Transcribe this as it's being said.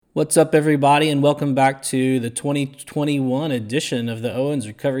What's up, everybody, and welcome back to the 2021 edition of the Owens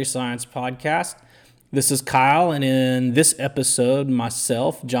Recovery Science Podcast. This is Kyle, and in this episode,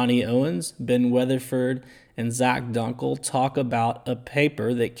 myself, Johnny Owens, Ben Weatherford, and Zach Dunkel talk about a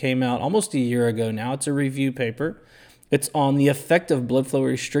paper that came out almost a year ago now. It's a review paper. It's on the effect of blood flow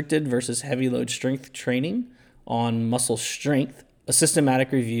restricted versus heavy load strength training on muscle strength, a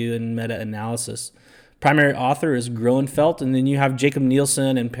systematic review and meta-analysis. Primary author is Groenfeld, and then you have Jacob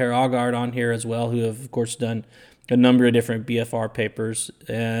Nielsen and Per Aagaard on here as well, who have, of course, done a number of different BFR papers.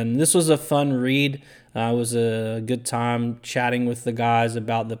 And this was a fun read. It was a good time chatting with the guys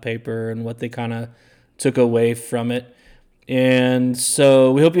about the paper and what they kind of took away from it. And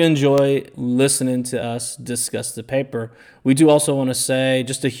so we hope you enjoy listening to us discuss the paper. We do also want to say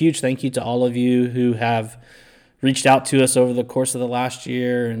just a huge thank you to all of you who have reached out to us over the course of the last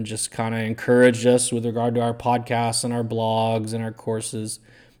year and just kind of encouraged us with regard to our podcasts and our blogs and our courses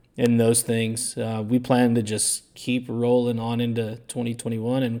and those things. We plan to just keep rolling on into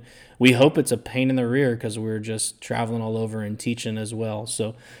 2021, and we hope it's a pain in the rear because we're just traveling all over and teaching as well.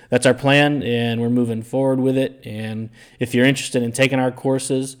 So that's our plan, and we're moving forward with it. And if you're interested in taking our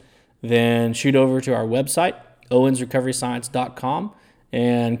courses, then shoot over to our website, owensrecoveryscience.com,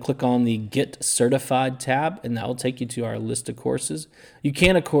 and click on the Get Certified tab, and that will take you to our list of courses. You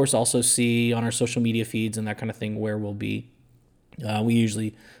can, of course, also see on our social media feeds and that kind of thing where we'll be. We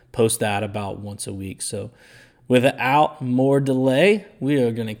usually post that about once a week. So without more delay, we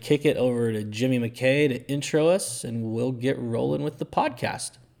are going to kick it over to Jimmy McKay to intro us, and we'll get rolling with the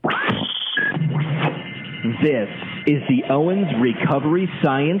podcast. This is the Owens Recovery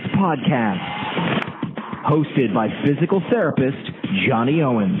Science Podcast, hosted by physical therapist Johnny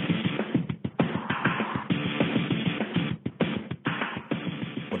Owens.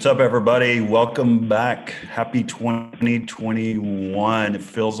 What's up, everybody? Welcome back. Happy 2021. It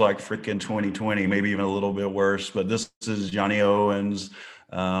feels like freaking 2020, maybe even a little bit worse, but this is Johnny Owens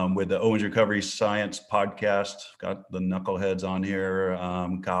with the Owens Recovery Science Podcast. Got the knuckleheads on here,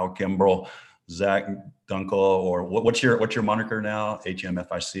 Kyle Kimbrell, Zach Dunkel, or what's your moniker now?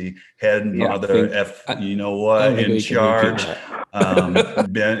 HMFIC, head, mother, F, you know what, in charge.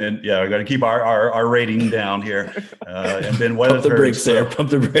 Ben, and yeah, we're going to keep our rating down here. And Ben Weatherford. Pump the brakes there. Pump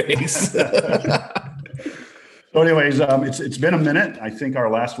the brakes. So anyways, it's been a minute. I think our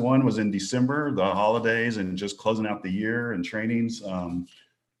last one was in December, the holidays and just closing out the year and trainings.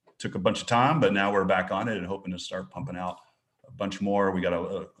 Took a bunch of time, but now we're back on it and hoping to start pumping out a bunch more. We got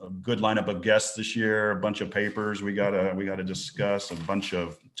a good lineup of guests this year, a bunch of papers we gotta discuss, a bunch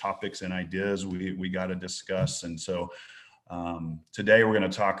of topics and ideas we gotta discuss. And so today we're going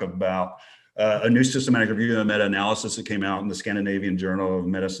to talk about a new systematic review and meta-analysis that came out in the Scandinavian Journal of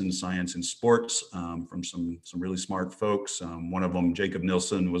Medicine, Science, and Sports from some really smart folks. One of them, Jacob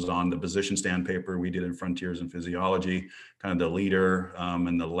Nielsen, was on the position stand paper we did in Frontiers in Physiology, kind of the leader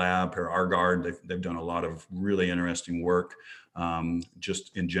in the lab. Per Aagaard, they've done a lot of really interesting work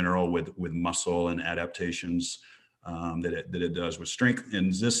just in general with muscle and adaptations that it does with strength.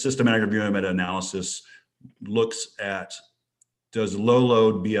 And this systematic review and meta-analysis looks at, does low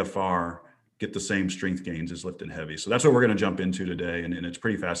load BFR get the same strength gains as lift and heavy? So that's what we're going to jump into today. And it's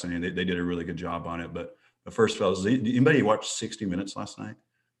pretty fascinating. They did a really good job on it. But first, fellas, did anybody watch 60 Minutes last night?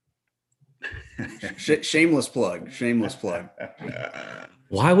 Shameless plug.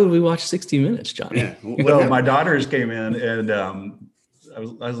 Why would we watch 60 Minutes, Johnny? Yeah. Well, my daughters came in and I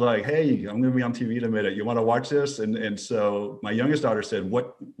was like, hey, I'm going to be on TV in a minute. You want to watch this? And so my youngest daughter said,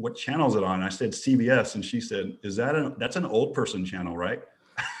 what channel is it on? And I said, CBS. And she said, that's an old person channel, right?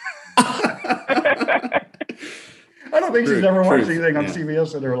 I don't think she's ever watched anything on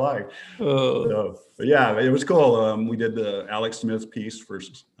CBS in her life. So, but yeah, it was cool. We did the Alex Smith piece for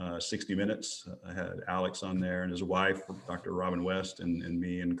 60 Minutes. I had Alex on there and his wife, Dr. Robin West, and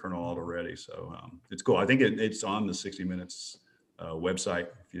me and Colonel Aldo Reddy. So it's cool. I think it's on the 60 Minutes website.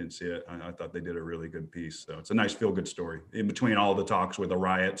 If you didn't see it, I thought they did a really good piece. So it's a nice feel-good story. In between all the talks with the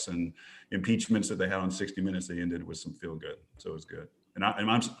riots and impeachments that they had on 60 Minutes, they ended with some feel-good. So it was good. And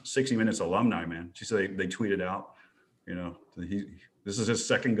I'm 60 Minutes alumni, man. She said they tweeted out, this is his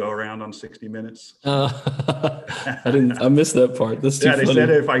second go around on 60 Minutes. I missed that part. That's too funny. They said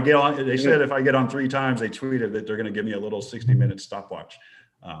if I get on 3 times, they tweeted that they're going to give me a little 60 minute stopwatch.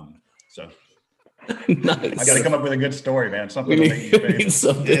 So Nice. I got to come up with a good story, man. Something to make me famous.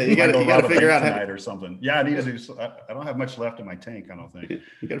 Yeah, you got to figure out tonight or something. Yeah, I need to do. I don't have much left in my tank, I don't think.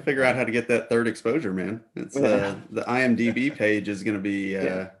 You got to figure out how to get that third exposure, man. It's the IMDb page is going to be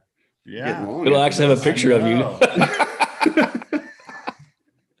getting long. It'll actually have a picture of you.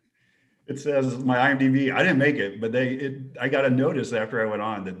 It says my IMDb. I didn't make it, but I got a notice after I went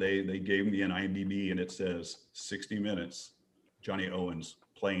on that they gave me an IMDb, and it says 60 minutes. Johnny Owens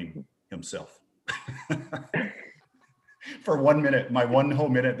playing himself for 1 minute. My one whole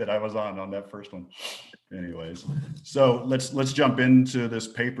minute that I was on that first one. Anyways, so let's jump into this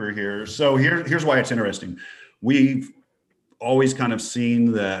paper here. So here's why it's interesting. We've always kind of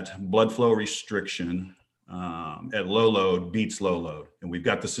seen that blood flow restriction at low load beats low load. And we've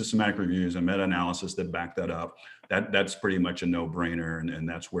got the systematic reviews and meta-analysis that back that up. That's pretty much a no-brainer, and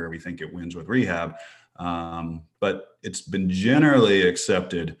that's where we think it wins with rehab. But it's been generally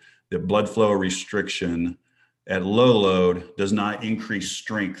accepted that blood flow restriction at low load does not increase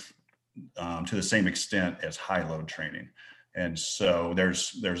strength to the same extent as high load training. And so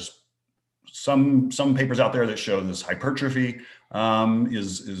there's some papers out there that show this hypertrophy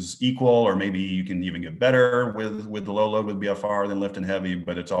is equal, or maybe you can even get better with the low load with BFR than lifting heavy,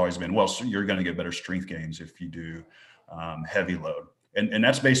 but it's always been, well, so you're going to get better strength gains if you do heavy load. And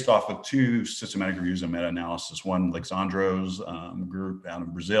that's based off of two systematic reviews and meta-analysis. One, Alexandro's group out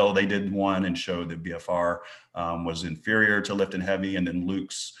in Brazil, they did one and showed that BFR was inferior to lifting heavy, and then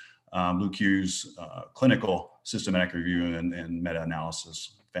Luke Hugh's clinical systematic review and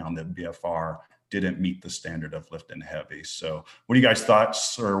meta-analysis found that BFR didn't meet the standard of lifting heavy. So what are you guys'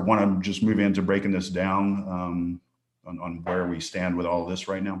 thoughts, or want to just move into breaking this down on where we stand with all of this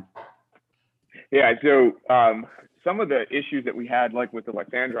right now? Yeah, so some of the issues that we had, like with the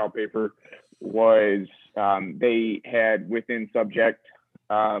Alexandro paper, was they had within subject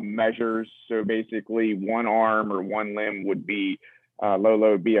measures. So basically one arm or one limb would be a low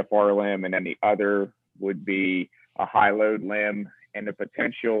load BFR limb, and then the other would be a high load limb, and the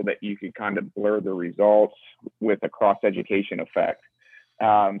potential that you could kind of blur the results with a cross education effect.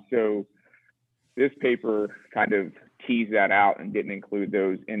 So this paper kind of teased that out and didn't include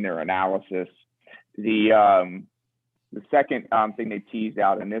those in their analysis. The second thing they teased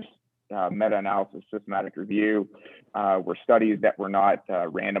out in this meta-analysis systematic review were studies that were not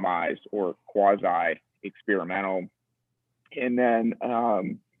randomized or quasi-experimental. And then,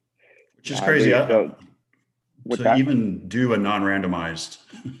 which is crazy. To even do a non-randomized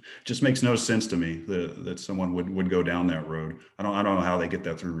just makes no sense to me that someone would go down that road. I don't know how they get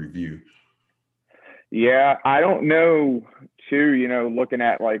that through review. Yeah, I don't know too, looking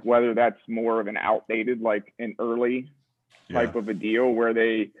at like whether that's more of an outdated, like an early type of a deal where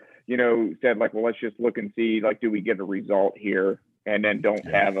they, said like, well, let's just look and see, like, do we get a result here? And then don't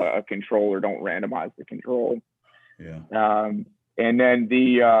have a control, or don't randomize the control. Yeah. And then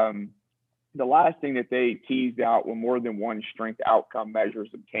the last thing that they teased out were more than one strength outcome measures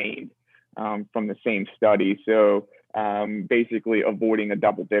obtained from the same study. So basically avoiding a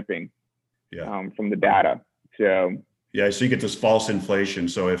double dipping from the data. So you get this false inflation.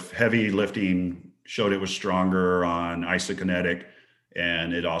 So if heavy lifting showed it was stronger on isokinetic,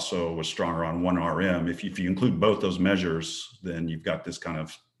 and it also was stronger on 1RM, if you include both those measures, then you've got this kind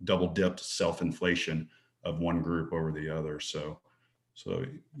of double dipped self-inflation of one group over the other. So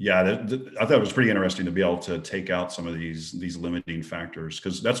yeah, I thought it was pretty interesting to be able to take out some of these limiting factors,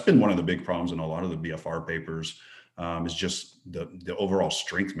 because that's been one of the big problems in a lot of the BFR papers, is just the overall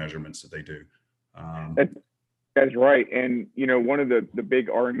strength measurements that they do. That's right. And, one of the big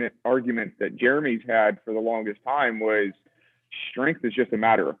arguments that Jeremy's had for the longest time was strength is just a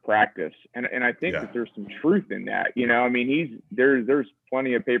matter of practice. And I think that there's some truth in that. There's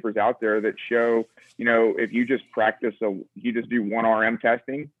plenty of papers out there that show, if you just practice, you just do 1RM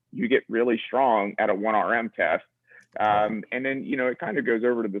testing, you get really strong at a 1RM test. And then, it kind of goes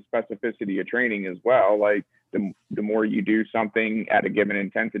over to the specificity of training as well. Like the more you do something at a given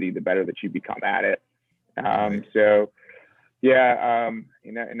intensity, the better that you become at it. So yeah,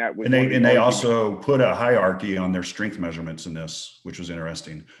 and they also put a hierarchy on their strength measurements in this, which was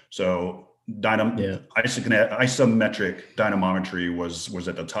interesting. So isometric dynamometry was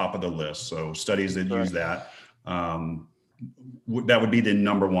at the top of the list. So studies that use that, that would be the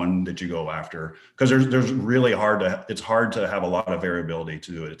number one that you go after, because there's really it's hard to have a lot of variability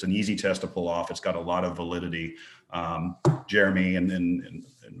to do it. It's an easy test to pull off. It's got a lot of validity. Jeremy and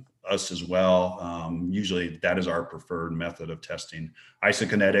us as well. Usually that is our preferred method of testing.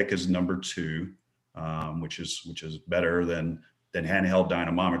 Isokinetic is number 2, which is better than handheld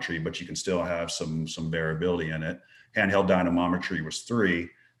dynamometry, but you can still have some variability in it. Handheld dynamometry was 3,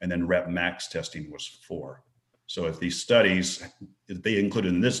 and then rep max testing was 4. So if these studies, if they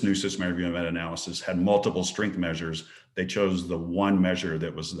included in this new systematic review and meta-analysis, had multiple strength measures, they chose the one measure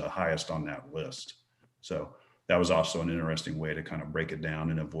that was the highest on that list. So that was also an interesting way to kind of break it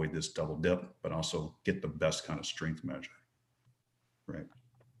down and avoid this double dip, but also get the best kind of strength measure. Right.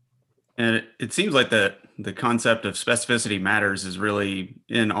 And it seems like the concept of specificity matters is really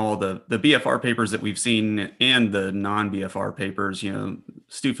in all the BFR papers that we've seen and the non-BFR papers. You know,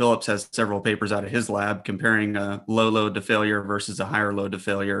 Stu Phillips has several papers out of his lab comparing a low load to failure versus a higher load to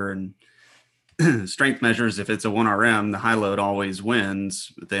failure, and strength measures. If it's a 1RM, the high load always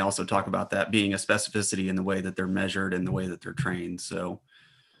wins. But they also talk about that being a specificity in the way that they're measured and the way that they're trained. So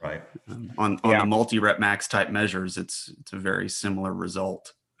Right. on the multi-rep max type measures, it's a very similar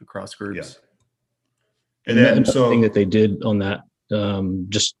result across groups. And then another thing that they did on that,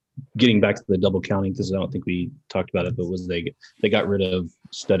 just getting back to the double counting, because I don't think we talked about it, but was they got rid of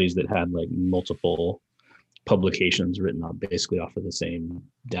studies that had like multiple publications written on basically off of the same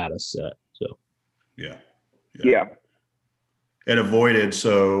data set. So Yeah. It avoided,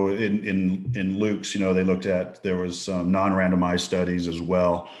 so in Luke's, you know, they looked at, there was some non-randomized studies as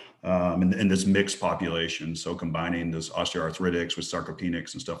well, in this mixed population. So combining this osteoarthritis with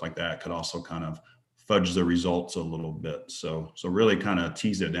sarcopenics and stuff like that could also kind of fudge the results a little bit. So really kind of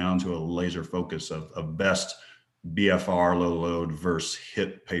tease it down to a laser focus of best BFR low load versus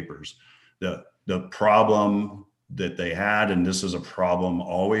HIT papers. The problem that they had, and this is a problem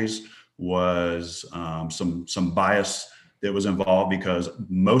always, was some bias that was involved, because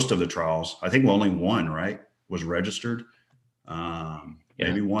most of the trials, I think only one, right, was registered.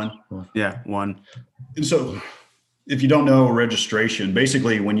 Maybe one. Yeah, one. And so if you don't know registration,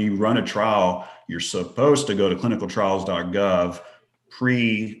 basically when you run a trial, you're supposed to go to clinicaltrials.gov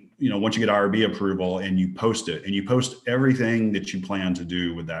once you get IRB approval, and you post it, and you post everything that you plan to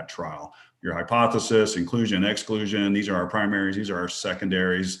do with that trial. Your hypothesis, inclusion, exclusion, these are our primaries, these are our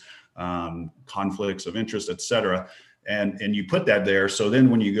secondaries, conflicts of interest, et cetera. And you put that there. So then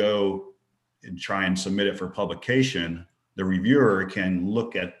when you go and try and submit it for publication, the reviewer can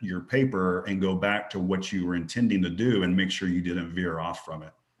look at your paper and go back to what you were intending to do and make sure you didn't veer off from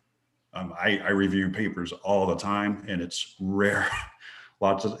it. I review papers all the time, and it's rare.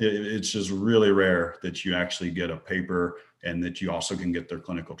 It's just really rare that you actually get a paper and that you also can get their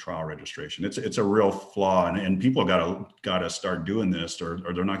clinical trial registration. It's a real flaw, and people gotta start doing this, or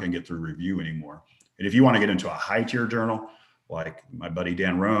they're not gonna get through review anymore. And if you want to get into a high tier journal, like my buddy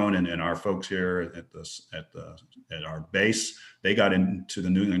Dan Roan and our folks here at our base, they got into the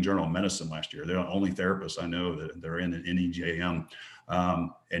New England Journal of Medicine last year. They're the only therapists I know that they're in an NEJM.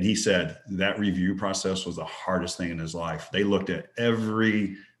 And he said that review process was the hardest thing in his life. They looked at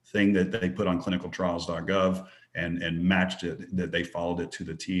everything that they put on clinicaltrials.gov and matched it, that they followed it to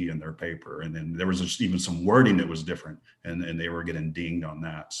the T in their paper. And then there was just even some wording that was different, and they were getting dinged on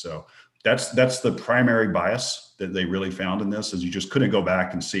that. So that's the primary bias that they really found in this, is you just couldn't go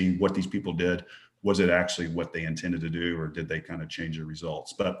back and see what these people did. Was it actually what they intended to do, or did they kind of change the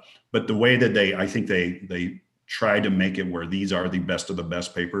results? But the way that I think they tried to make it where these are the best of the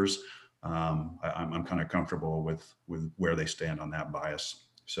best papers, I'm kind of comfortable with where they stand on that bias.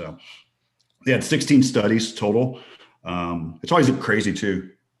 So they had 16 studies total. It's always crazy too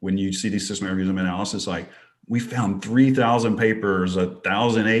when you see these systematic reviews of analysis, like, we found 3,000 papers,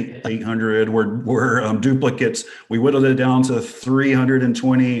 1,800 were duplicates. We whittled it down to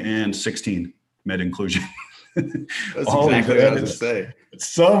 320 and 16 med inclusion. That's exactly what I was going to say. It's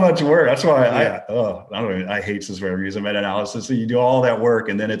so much work. That's why I hate systematic reviews of meta-analysis. So you do all that work,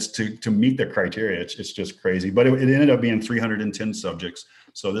 and then it's to meet the criteria. It's just crazy. But it ended up being 310 subjects.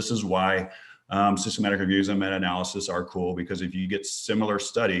 So this is why systematic reviews and meta-analysis are cool, because if you get similar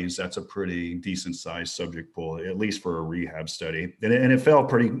studies, that's a pretty decent sized subject pool, at least for a rehab study. And it felt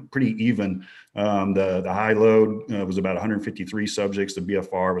pretty even. The high load was about 153 subjects. The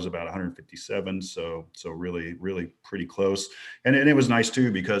BFR was about 157. So really, really pretty close. And it was nice too,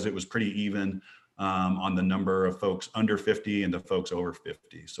 because it was pretty even on the number of folks under 50 and the folks over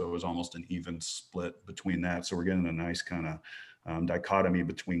 50. So it was almost an even split between that. So we're getting a nice kind of dichotomy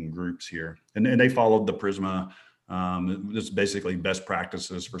between groups here, and they followed the PRISMA. This is basically best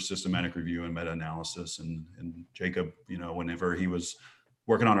practices for systematic review and meta-analysis. And Jacob, whenever he was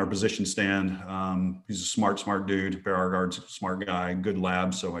working on our position stand, he's a smart dude. Beauregard's a smart guy, good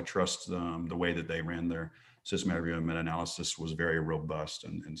lab. So I trust the way that they ran their systematic review and meta-analysis was very robust.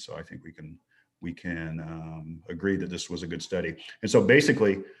 And so I think we can agree that this was a good study. And so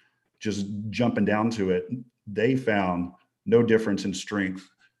basically, just jumping down to it, they found no difference in strength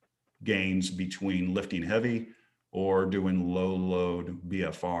gains between lifting heavy or doing low load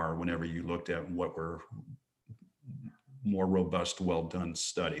BFR whenever you looked at what were more robust, well done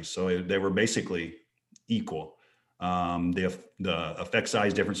studies. So they were basically equal. The effect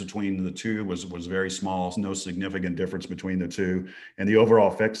size difference between the two was very small, no significant difference between the two. And the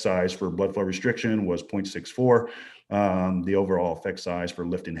overall effect size for blood flow restriction was 0.64. The overall effect size for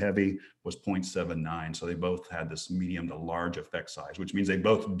lifting heavy was 0.79. So they both had this medium to large effect size, which means they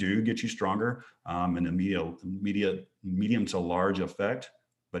both do get you stronger, and a medium to large effect,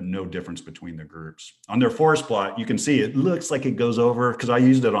 but no difference between the groups. On their forest plot, you can see it looks like it goes over, because I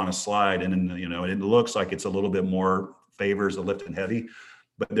used it on a slide, and it looks like it's a little bit more favors the lift and heavy,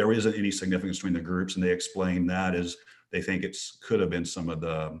 but there isn't any significance between the groups. And they explain that as they think could have been some of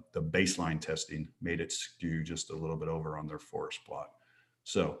the baseline testing made it skew just a little bit over on their forest plot.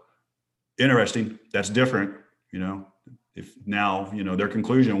 So interesting. That's different. If now, their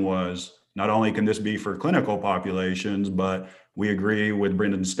conclusion was, not only can this be for clinical populations, but we agree with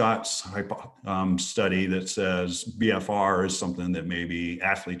Brendan Scott's study that says BFR is something that maybe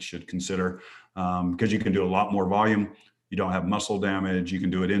athletes should consider, because you can do a lot more volume. You don't have muscle damage. You can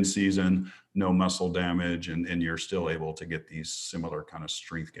do it in season, no muscle damage, and you're still able to get these similar kind of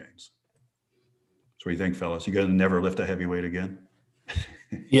strength gains. So what do you think, fellas? You gonna never lift a heavy weight again?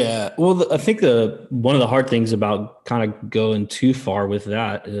 Yeah, well, I think one of the hard things about kind of going too far with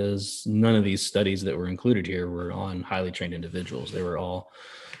that is none of these studies that were included here were on highly trained individuals. They were all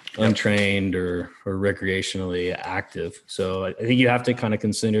untrained or recreationally active. So I think you have to kind of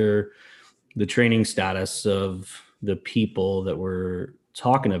consider the training status of the people that we're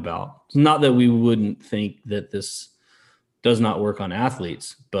talking about. It's not that we wouldn't think that this does not work on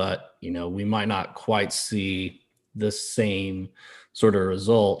athletes, but we might not quite see the same sort of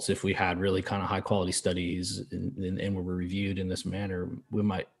results if we had really kind of high quality studies and were reviewed in this manner. We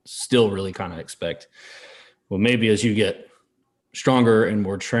might still really kind of expect, well, maybe as you get stronger and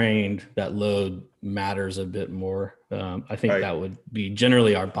more trained, that load matters a bit more. I think that would be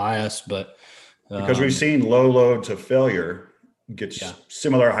generally our bias, but because we've seen low load to failure gets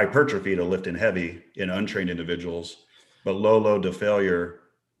similar hypertrophy to lift and heavy in untrained individuals, but low load to failure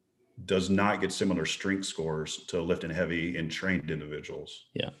does not get similar strength scores to lift and heavy in trained individuals.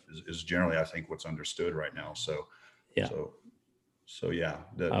 Yeah, is generally, I think, what's understood right now. So yeah,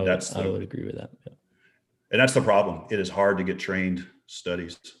 I would agree with that. Yeah. And that's the problem. It is hard to get trained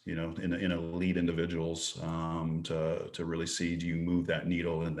studies, in elite individuals, to really see, do you move that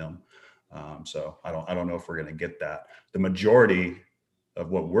needle in them? So I don't know if we're going to get that. The majority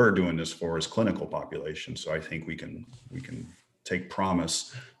of what we're doing this for is clinical population. So I think we can take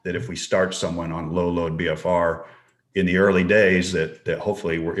promise that if we start someone on low load BFR in the early days, that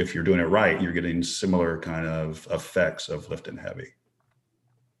hopefully if you're doing it right, you're getting similar kind of effects of lift and heavy.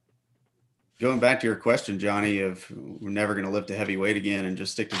 Going back to your question, Johnny, if we're never going to lift a heavy weight again and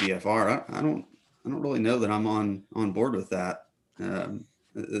just stick to BFR, I don't really know that I'm on board with that.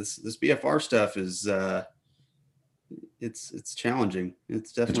 This BFR stuff is it's challenging.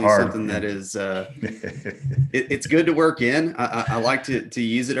 It's definitely something that is it's good to work in. I like to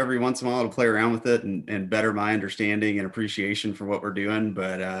use it every once in a while to play around with it and better my understanding and appreciation for what we're doing.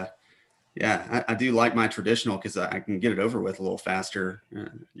 But I do like my traditional because I can get it over with a little faster.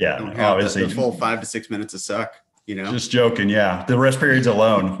 Don't have the full 5 to 6 minutes of suck. Just joking. Yeah, the rest periods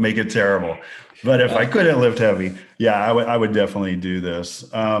alone make it terrible. But if I couldn't lift heavy, I would definitely do this.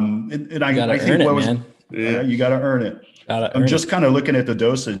 And I think you got to earn it. I'm just kind of looking at the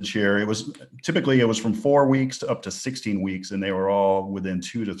dosage here. It was from 4 weeks to up to 16 weeks, and they were all within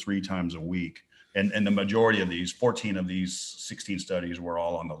 2 to 3 times a week. And the majority of these, 14 of these 16 studies, were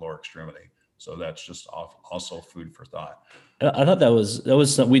all on the lower extremity. So that's just also food for thought. I thought that was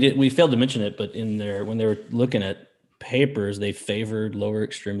something we failed to mention it, but when they were looking at papers, they favored lower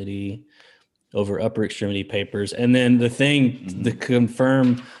extremity over upper extremity papers. And then the thing to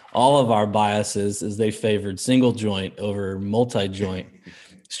confirm all of our biases is they favored single joint over multi-joint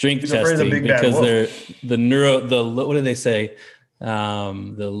strength testing because they're what do they say?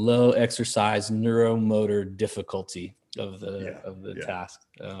 The low exercise neuromotor difficulty of the task.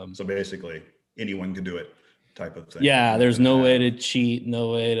 So basically anyone can do it type of thing. Yeah. There's no way to cheat,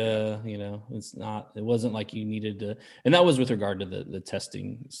 no way to, it wasn't like you needed to, and that was with regard to the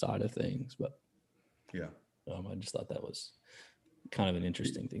testing side of things, but I just thought that was kind of an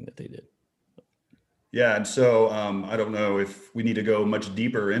interesting thing that they did. Yeah. And so I don't know if we need to go much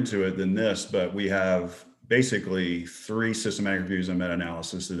deeper into it than this, but we have basically 3 systematic reviews and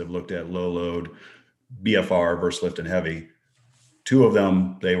meta-analysis that have looked at low load BFR versus lift and heavy. 2 of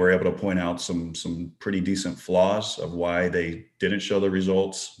them, they were able to point out some pretty decent flaws of why they didn't show the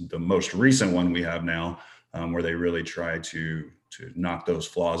results. The most recent one we have now, where they really try to knock those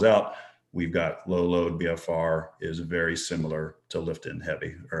flaws out. We've got low load BFR is very similar to lift and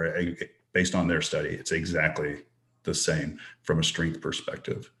heavy, or based on their study, it's exactly the same from a strength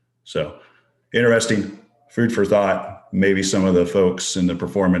perspective. So interesting, food for thought. Maybe some of the folks in the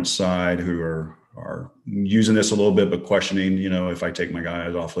performance side who are using this a little bit, but questioning, if I take my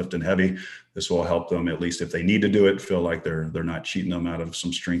guys off lifting heavy, this will help them, at least if they need to do it, feel like they're not cheating them out of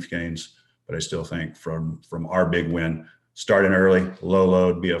some strength gains. But I still think from our big win, starting early, low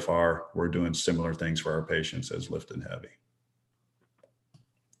load BFR, we're doing similar things for our patients as lifting heavy.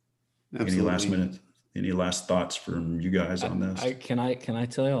 Absolutely. Any last thoughts from you guys on this? Can I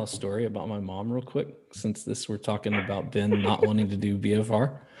tell you a story about my mom real quick? Since we're talking about Ben not wanting to do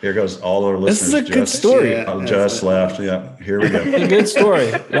BFR. Here goes all our listeners. This is a good story. Just left. Yeah, here we go. It's a good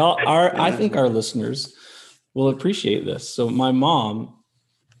story. I think our listeners will appreciate this. So my mom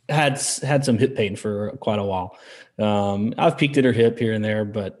had some hip pain for quite a while. I've peeked at her hip here and there,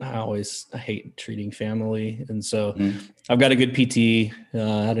 but I hate treating family. And so I've got a good PT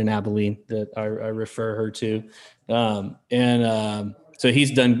at an Abilene that I refer her to. So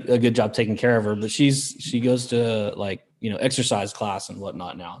he's done a good job taking care of her, but she goes to exercise class and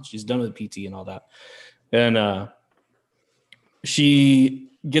whatnot now. She's done with PT and all that. And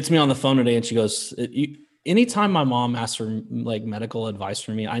she gets me on the phone today and she goes, anytime my mom asks for medical advice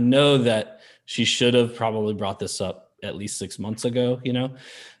from me, I know that she should have probably brought this up at least 6 months ago,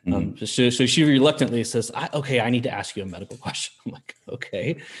 So she reluctantly says, I need to ask you a medical question. I'm like,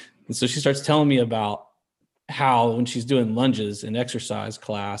 okay. And so she starts telling me about how when she's doing lunges in exercise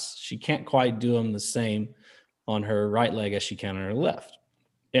class, she can't quite do them the same on her right leg as she can on her left.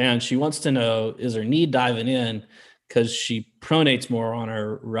 And she wants to know, is her knee diving in because she pronates more on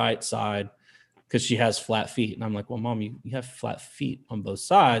her right side because she has flat feet. And I'm like, well, Mom, you have flat feet on both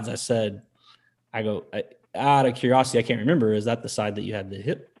sides. Out of curiosity, I can't remember, is that the side that you had the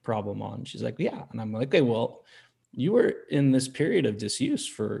hip problem on? She's like, yeah. And I'm like, okay, well, you were in this period of disuse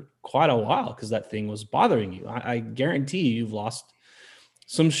for quite a while because that thing was bothering you. I guarantee you've lost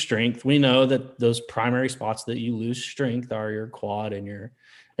some strength. We know that those primary spots that you lose strength are your quad and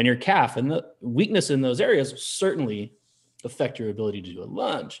your calf, and the weakness in those areas will certainly affect your ability to do a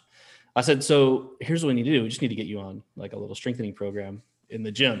lunge. I said, so here's what we need to do. We just need to get you on a little strengthening program in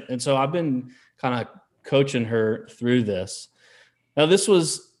the gym. And so I've been kind of coaching her through this. Now, this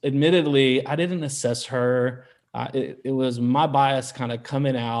was admittedly, I didn't assess her. It was my bias kind of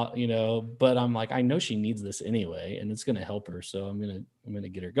coming out, but I'm like, I know she needs this anyway, and it's going to help her. So I'm going to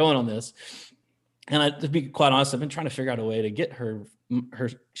get her going on this. And to be quite honest, I've been trying to figure out a way to get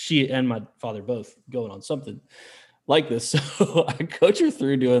she and my father both going on something like this. So I coach her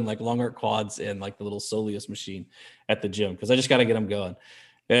through doing long arc quads and the little soleus machine at the gym, because I just got to get them going.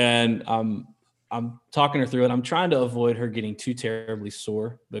 And I'm talking her through it. I'm trying to avoid her getting too terribly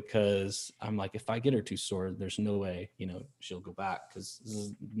sore, because I'm like, if I get her too sore, there's no way, she'll go back, because this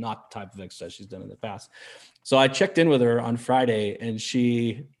is not the type of exercise she's done in the past. So I checked in with her on Friday, and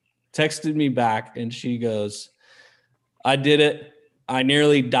she texted me back and she goes, I did it. I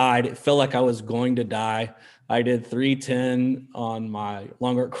nearly died. It felt like I was going to die. I did 310 on my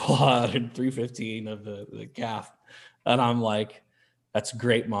long arc quad and 315 of the calf. And I'm like, that's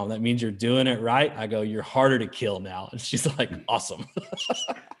great, Mom. That means you're doing it right. I go, you're harder to kill now. And she's like, awesome.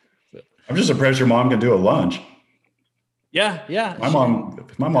 I'm just impressed your mom can do a lunge. Yeah.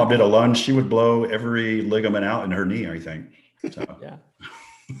 If my mom did a lunge, she would blow every ligament out in her knee, I think. So. Yeah.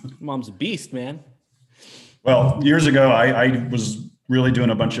 Mom's a beast, man. Well, years ago, I was really doing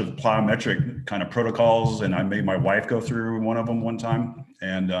a bunch of plyometric kind of protocols, and I made my wife go through one of them one time.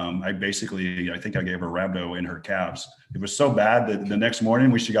 And I think I gave her rhabdo in her calves. It was so bad that the next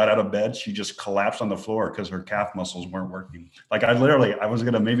morning when she got out of bed, she just collapsed on the floor because her calf muscles weren't working. I was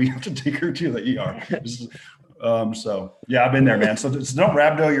going to maybe have to take her to the ER. So yeah, I've been there, man. So don't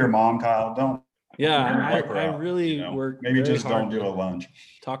rhabdo your mom, Kyle. Don't. Yeah, I really work. Maybe just don't do a lunge.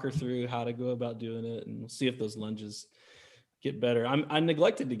 Talk her through how to go about doing it, and we'll see if those lunges get better. I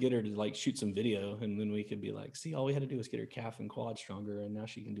neglected to get her to shoot some video, and then we could be like, see, all we had to do was get her calf and quad stronger, and now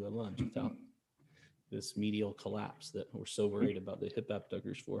she can do a lunge without this medial collapse that we're so worried about the hip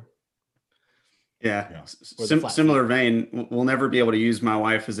abductors for. Yeah. Similar vein, we'll never be able to use my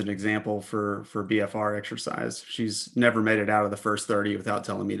wife as an example for BFR exercise. She's never made it out of the first 30 without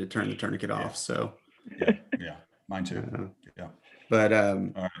telling me to turn the tourniquet off. So yeah, mine too. Yeah. But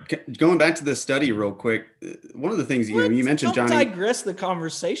going back to the study real quick, one of the things you mentioned, Don't Johnny. Digress the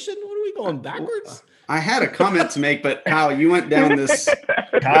conversation. What are we going backwards? I had a comment to make, but Kyle, you went down this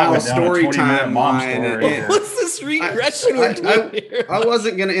Kyle went down a story 20-minute mom timeline. story here. What's this regression we're doing here? I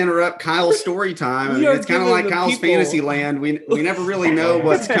wasn't going to interrupt Kyle's story time. I We mean, are it's kind of giving like the Kyle's people- fantasy land. We never really know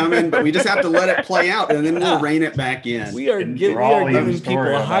what's coming, but we just have to let it play out, and then we'll rein it back in. We are And giving Raleigh people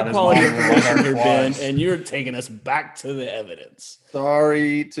story about high his quality mom information here, Ben, twice. and you're taking us back to the evidence.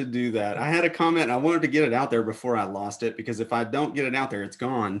 Sorry to do that. I had a comment. And I wanted to get it out there before I lost it, because if I don't get it out there, it's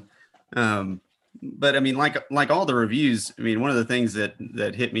gone. But I mean, like all the reviews, I mean, one of the things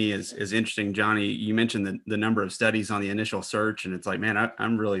that hit me is interesting. Johnny, you mentioned the number of studies on the initial search, and it's like, man,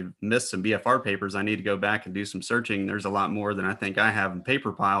 I'm really missed some BFR papers. I need to go back and do some searching. There's a lot more than I think I have in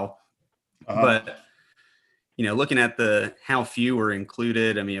paper pile. But looking at how few were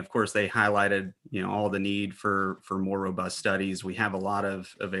included, I mean, of course, they highlighted, all the need for more robust studies. We have a lot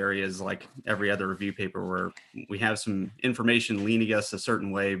of areas, like every other review paper, where we have some information leaning us a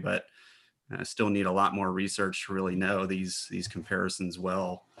certain way, but still need a lot more research to really know these comparisons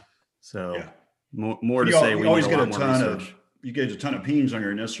well. So more to say, we always need a get lot a more ton research. you get a ton of pings on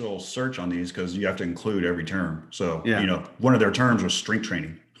your initial search on these because you have to include every term. So, Yeah. one of their terms was strength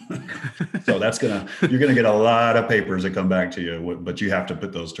training. So you're going to get a lot of papers that come back to you, but you have to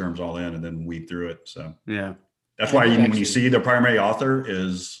put those terms all in and then weed through it. So Yeah. that's why when you see the primary author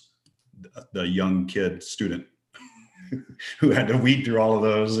is the young kid student who had to weed through all of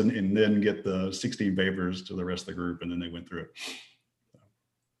those and then get the 16 papers to the rest of the group. And then they went through it.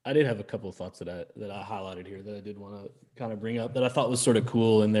 I did have a couple of thoughts that I highlighted here that I did want to kind of bring up that I thought was sort of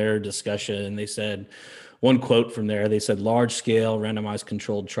cool in their discussion. They said, one quote from there, they said, large scale randomized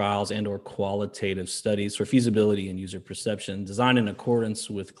controlled trials and or qualitative studies for feasibility and user perception designed in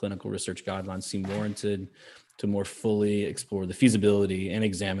accordance with clinical research guidelines seem warranted to more fully explore the feasibility and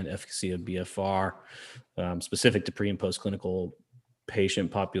examine efficacy of BFR, specific to pre and post clinical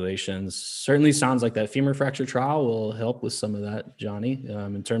patient populations. Certainly sounds like that femur fracture trial will help with some of that, Johnny,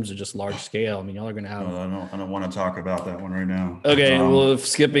 in terms of just large scale. I mean, y'all are going to have. I don't want to talk about that one right now. Okay, well, if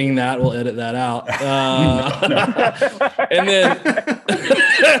skipping that, we'll edit that out. And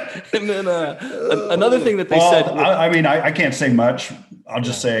then another thing that they said. I mean, I can't say much. I'll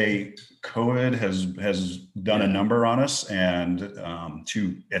just say COVID has done a number on us, and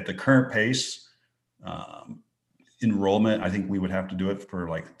at the current pace. Enrollment, I think we would have to do it for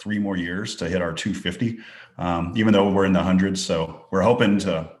like 3 more years to hit our 250, even though we're in the hundreds. So we're hoping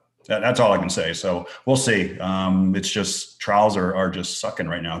that's all I can say. So we'll see. It's just trials are just sucking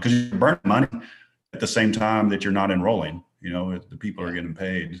right now because you're burning money at the same time that you're not enrolling. The people are getting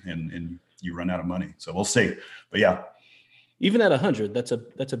paid and you run out of money. So we'll see. But yeah. Even at 100, that's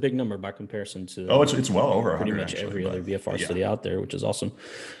a big number by comparison to. Oh, it's well over 100. Pretty much every other BFR study out there, which is awesome.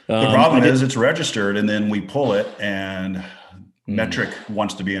 The problem is it's registered, and then we pull it, and Metric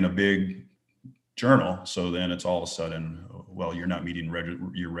wants to be in a big journal. So then it's all of a sudden, well, you're not meeting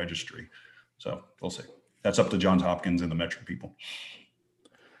your registry. So we'll see. That's up to Johns Hopkins and the Metric people.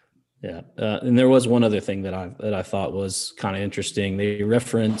 Yeah, and there was one other thing that I thought was kind of interesting. They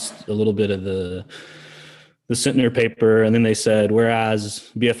referenced a little bit of the Sentner paper, and then they said,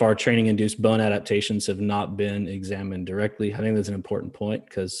 whereas BFR training-induced bone adaptations have not been examined directly. I think that's an important point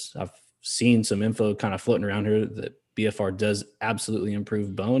because I've seen some info kind of floating around here that BFR does absolutely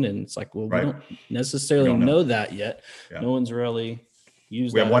improve bone, and it's like, well, we don't necessarily know that yet. Yeah. No one's really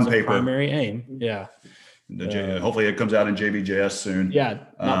used that as a primary aim. Yeah. Hopefully it comes out in JBJS soon. Yeah,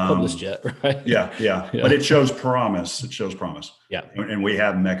 not published yet, right? Yeah. But it shows promise. Yeah. And we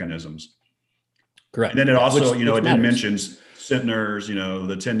have mechanisms. Correct. And then it also, it matters. did mention Sentner's,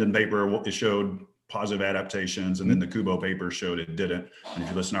 the tendon paper, it showed positive adaptations, and then the Kubo paper showed it didn't. And if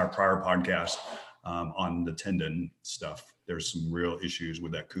you listen to our prior podcast on the tendon stuff, there's some real issues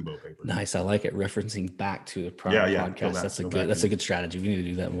with that Kubo paper. Nice. I like it. Referencing back to the prior podcast. That's a good strategy. We need to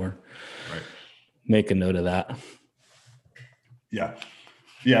do that more. Right. Make a note of that. Yeah.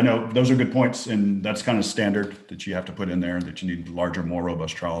 Yeah, no, those are good points. And that's kind of standard that you have to put in there, that you need larger, more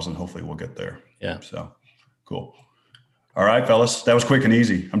robust trials, and hopefully we'll get there. Yeah. So cool. All right, fellas, that was quick and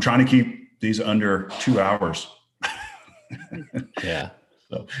easy. I'm trying to keep these under 2 hours. Yeah.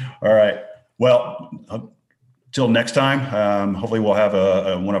 So, all right. Well, till next time, hopefully we'll have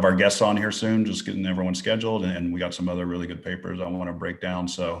one of our guests on here soon, just getting everyone scheduled. And we got some other really good papers I want to break down.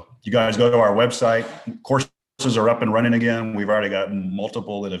 So you guys go to our website. Courses are up and running again. We've already got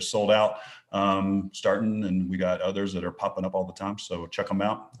multiple that have sold out starting, and we got others that are popping up all the time. So check them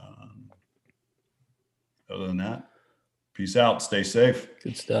out. Other than that, peace out. Stay safe.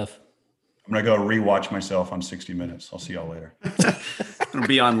 Good stuff. I'm going to go rewatch myself on 60 Minutes. I'll see y'all later. I'm going to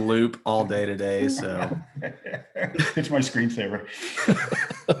be on loop all day today. So it's my screensaver.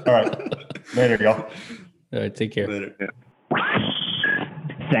 All right. Later, y'all. All right. Take care. Later.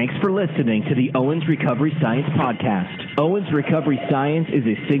 Thanks for listening to the Owens Recovery Science Podcast. Owens Recovery Science is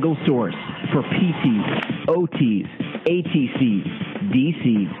a single source for PTs, OTs, ATCs,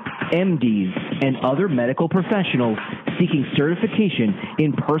 DCs, MDs, and other medical professionals seeking certification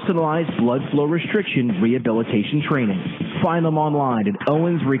in personalized blood flow restriction rehabilitation training. Find them online at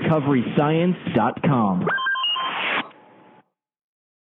owensrecoveryscience.com.